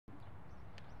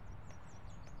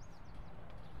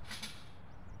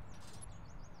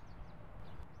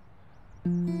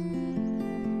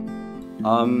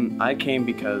I came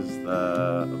because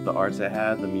of the arts I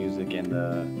had, the music, and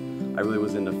I really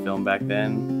was into film back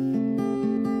then.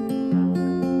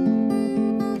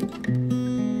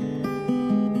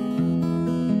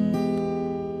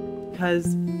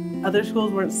 Because other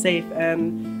schools weren't safe,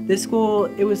 and this school,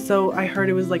 I heard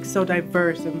it was like so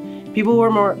diverse, and people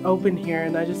were more open here,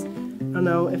 and I don't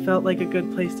know, it felt like a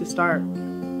good place to start.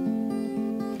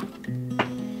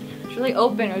 It was really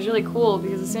open, it was really cool,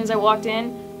 because as soon as I walked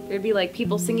in, there'd be like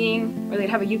people singing, or they'd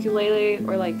have a ukulele,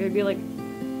 or like there'd be like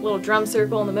a little drum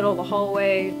circle in the middle of the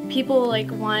hallway. People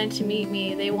like wanted to meet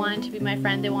me, they wanted to be my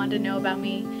friend, they wanted to know about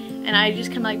me, and I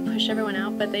just kind of like pushed everyone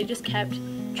out, but they just kept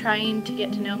trying to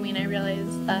get to know me, and I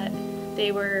realized that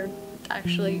they were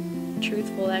actually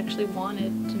truthful, they actually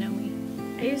wanted to know me.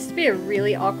 I used to be a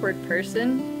really awkward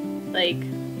person, like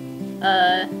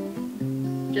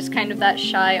just kind of that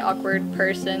shy, awkward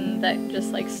person that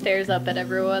just like stares up at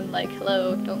everyone like,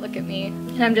 hello, don't look at me.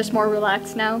 And I'm just more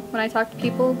relaxed now when I talk to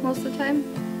people most of the time.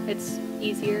 It's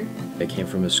easier. I came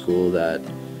from a school that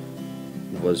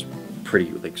was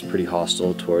pretty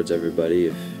hostile towards everybody.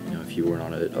 If you weren't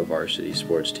on a varsity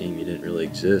sports team, you didn't really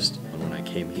exist. And when I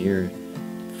came here,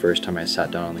 first time I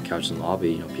sat down on the couch in the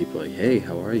lobby, people were like, hey,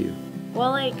 how are you?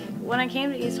 Well, like, when I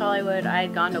came to East Hollywood, I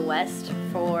had gone to West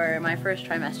for my first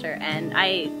trimester, and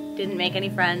I didn't make any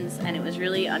friends, and it was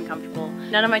really uncomfortable.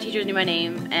 None of my teachers knew my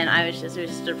name, and it was just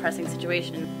a depressing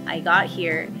situation. I got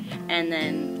here, and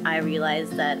then I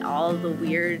realized that all of the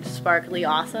weird, sparkly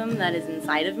awesome that is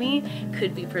inside of me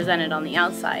could be presented on the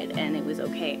outside, and it was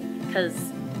okay, because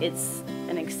it's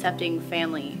an accepting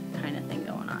family kind of thing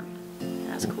going on. And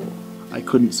that's cool. I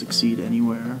couldn't succeed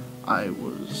anywhere. I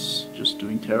was just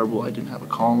doing terrible. I didn't have a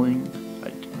calling.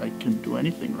 I couldn't do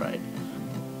anything right.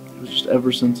 It was just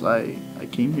ever since I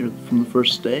came here from the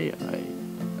first day,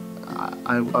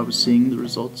 I was seeing the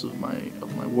results of my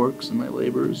works and my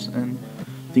labors, and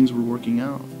things were working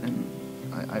out, and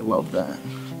I love that.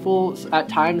 At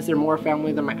times they're more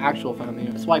family than my actual family.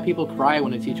 That's why people cry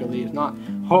when a teacher leaves. Not,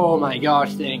 oh my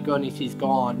gosh, thank goodness he's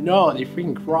gone. No, they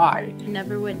freaking cry. I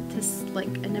never went to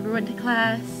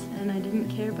class, and I didn't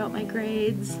care about my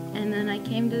grades. And then I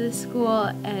came to this school,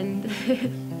 and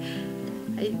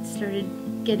I started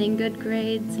getting good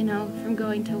grades, from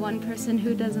going to one person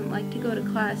who doesn't like to go to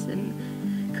class and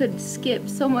could skip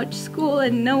so much school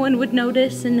and no one would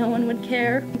notice and no one would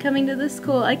care. Coming to this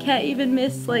school, I can't even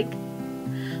miss like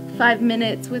 5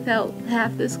 minutes without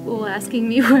half the school asking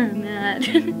me where I'm at.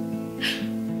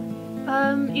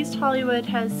 East Hollywood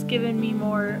has given me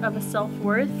more of a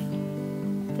self-worth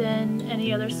than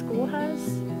any other school has,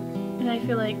 and I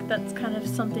feel like that's kind of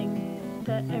something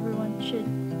that everyone should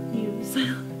use.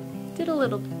 Did a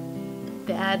little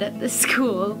bad at the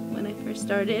school when I first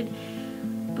started,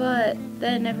 but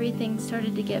then everything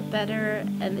started to get better,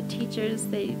 and the teachers,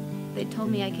 they told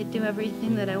me I could do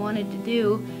everything that I wanted to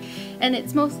do, and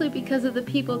it's mostly because of the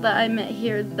people that I met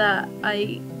here that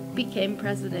I became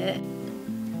president.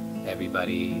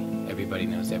 Everybody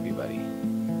knows everybody.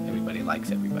 Everybody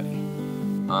likes everybody.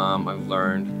 I've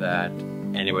learned that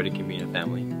anybody can be in a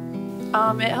family.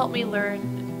 It helped me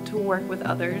learn to work with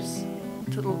others,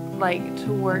 to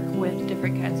work with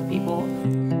different kinds of people.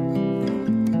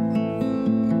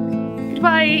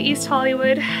 Goodbye, East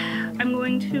Hollywood. I'm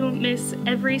going to miss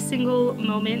every single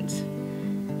moment,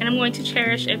 and I'm going to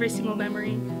cherish every single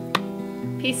memory.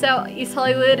 Peace out, East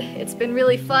Hollywood. It's been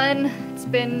really fun. It's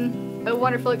been a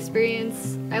wonderful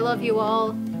experience. I love you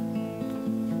all.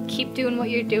 Keep doing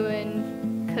what you're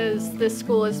doing, because this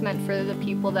school is meant for the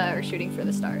people that are shooting for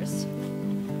the stars.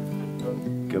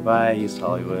 Goodbye, East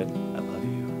Hollywood. I love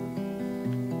you.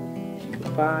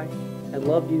 Goodbye. I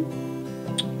love you.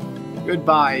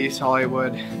 Goodbye, East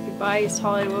Hollywood. Goodbye, East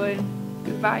Hollywood.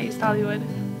 Goodbye, East Hollywood.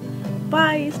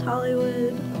 Bye, East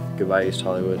Hollywood. Goodbye, East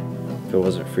Hollywood. If it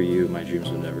wasn't for you, my dreams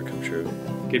would never come true.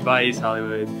 Goodbye, East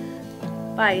Hollywood.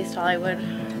 Bye, East Hollywood.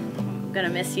 I'm gonna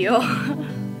miss you.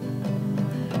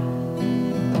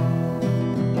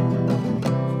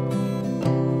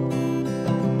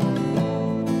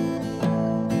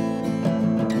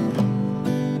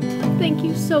 Thank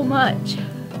you so much,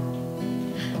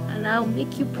 and I'll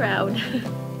make you proud.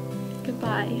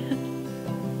 Goodbye.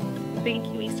 Thank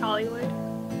you, East Hollywood.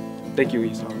 Thank you,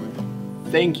 East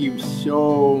Hollywood. Thank you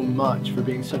so much for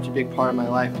being such a big part of my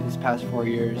life these past 4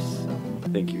 years.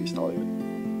 Thank you, East Hollywood.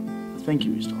 Thank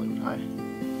you, East Hollywood High.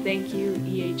 Thank you,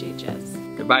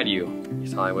 EHHS. Goodbye to you,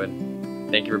 East Hollywood.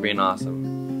 Thank you for being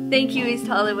awesome. Thank you, East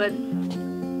Hollywood.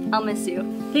 I'll miss you.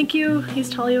 Thank you,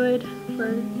 East Hollywood, for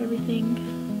everything.